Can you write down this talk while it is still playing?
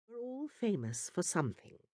famous for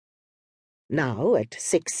something. Now, at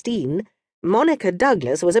 16, Monica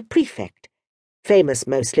Douglas was a prefect, famous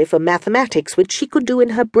mostly for mathematics, which she could do in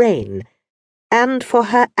her brain, and for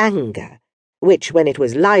her anger, which, when it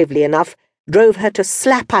was lively enough, drove her to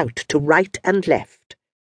slap out to right and left.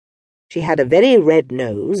 She had a very red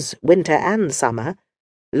nose, winter and summer,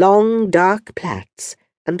 long dark plaits,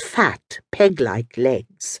 and fat, peg-like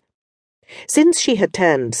legs. Since she had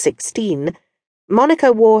turned 16,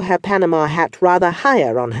 Monica wore her Panama hat rather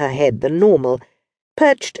higher on her head than normal,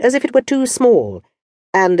 perched as if it were too small,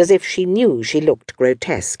 and as if she knew she looked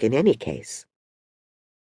grotesque in any case.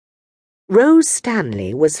 Rose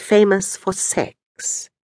Stanley was famous for sex.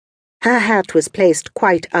 Her hat was placed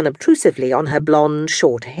quite unobtrusively on her blonde,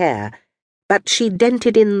 short hair, but she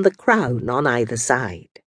dented in the crown on either side.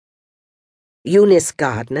 Eunice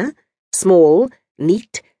Gardner, small,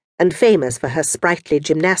 neat, and famous for her sprightly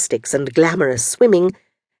gymnastics and glamorous swimming,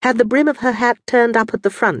 had the brim of her hat turned up at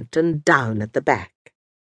the front and down at the back.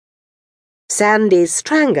 Sandy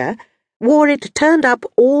Stranger wore it turned up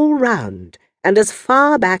all round and as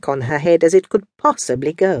far back on her head as it could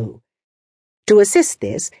possibly go. To assist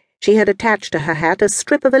this, she had attached to her hat a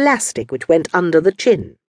strip of elastic which went under the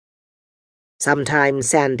chin. Sometimes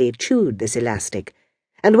Sandy chewed this elastic,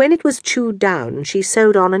 and when it was chewed down, she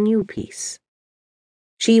sewed on a new piece.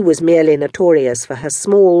 She was merely notorious for her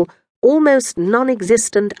small, almost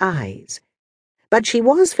non-existent eyes, but she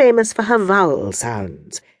was famous for her vowel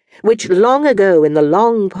sounds, which long ago in the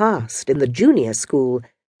long past, in the junior school,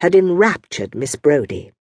 had enraptured Miss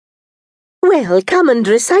Brodie. "Well, come and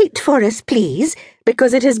recite for us, please,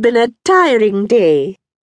 because it has been a tiring day."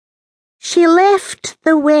 "She left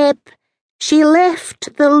the web, she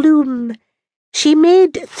left the loom, she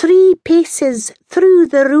made 3 paces through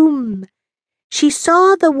the room. She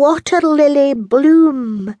saw the water lily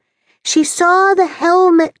bloom, she saw the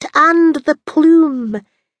helmet and the plume,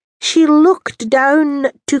 she looked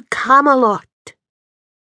down to Camelot."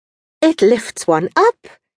 "It lifts one up,"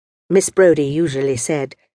 Miss Brodie usually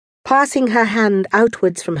said, passing her hand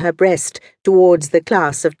outwards from her breast towards the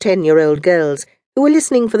class of 10-year-old girls who were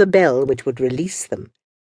listening for the bell which would release them.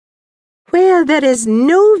 "Where there is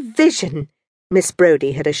no vision," Miss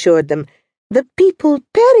Brodie had assured them, "the people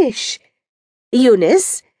perish.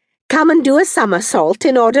 Eunice, come and do a somersault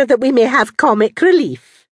in order that we may have comic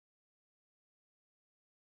relief."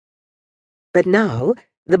 But now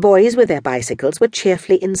the boys with their bicycles were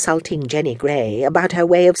cheerfully insulting Jenny Grey about her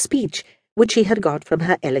way of speech, which she had got from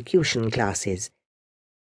her elocution classes.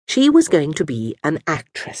 She was going to be an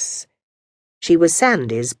actress. She was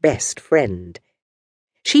Sandy's best friend.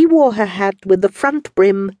 She wore her hat with the front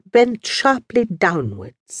brim bent sharply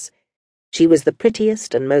downwards. She was the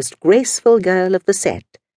prettiest and most graceful girl of the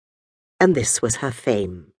set, and this was her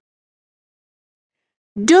fame.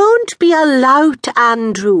 "Don't be a lout,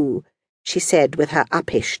 Andrew," she said with her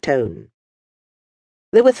uppish tone.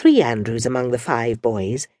 There were 3 Andrews among the 5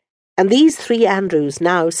 boys, and these 3 Andrews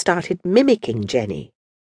now started mimicking Jenny.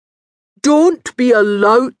 "Don't be a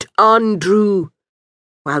lout, Andrew,"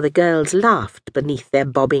 while the girls laughed beneath their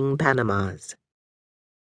bobbing Panamas.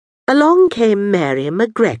 Along came Mary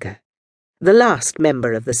McGregor, the last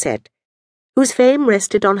member of the set, whose fame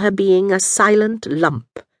rested on her being a silent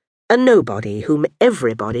lump, a nobody whom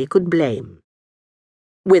everybody could blame.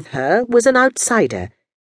 With her was an outsider,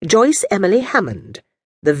 Joyce Emily Hammond,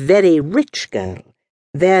 the very rich girl,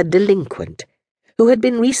 their delinquent, who had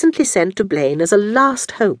been recently sent to Blaine as a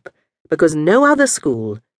last hope because no other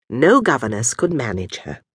school, no governess could manage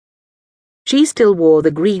her. She still wore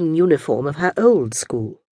the green uniform of her old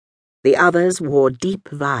school. The others wore deep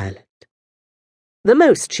violet. The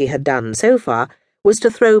most she had done so far was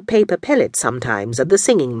to throw paper pellets sometimes at the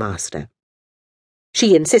singing master.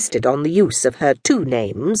 She insisted on the use of her 2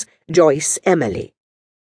 names, Joyce Emily.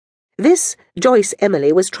 This Joyce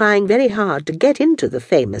Emily was trying very hard to get into the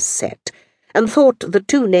famous set, and thought the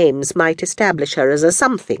 2 names might establish her as a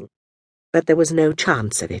something, but there was no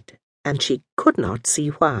chance of it, and she could not see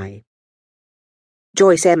why.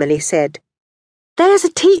 Joyce Emily said, "There's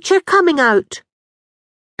a teacher coming out,"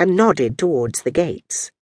 and nodded towards the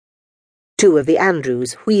gates. 2 of the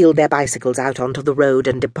Andrews wheeled their bicycles out onto the road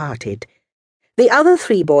and departed. The other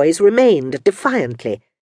 3 boys remained defiantly,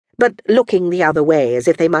 but looking the other way as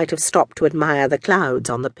if they might have stopped to admire the clouds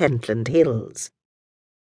on the Pentland hills.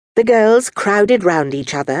 The girls crowded round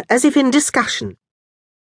each other as if in discussion.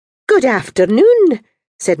 "Good afternoon,"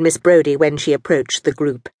 said Miss Brodie when she approached the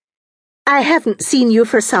group. "I haven't seen you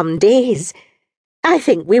for some days. I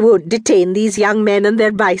think we won't detain these young men and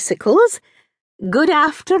their bicycles. Good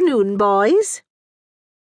afternoon, boys."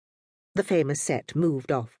 The famous set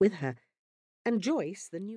moved off with her, and Joyce, the new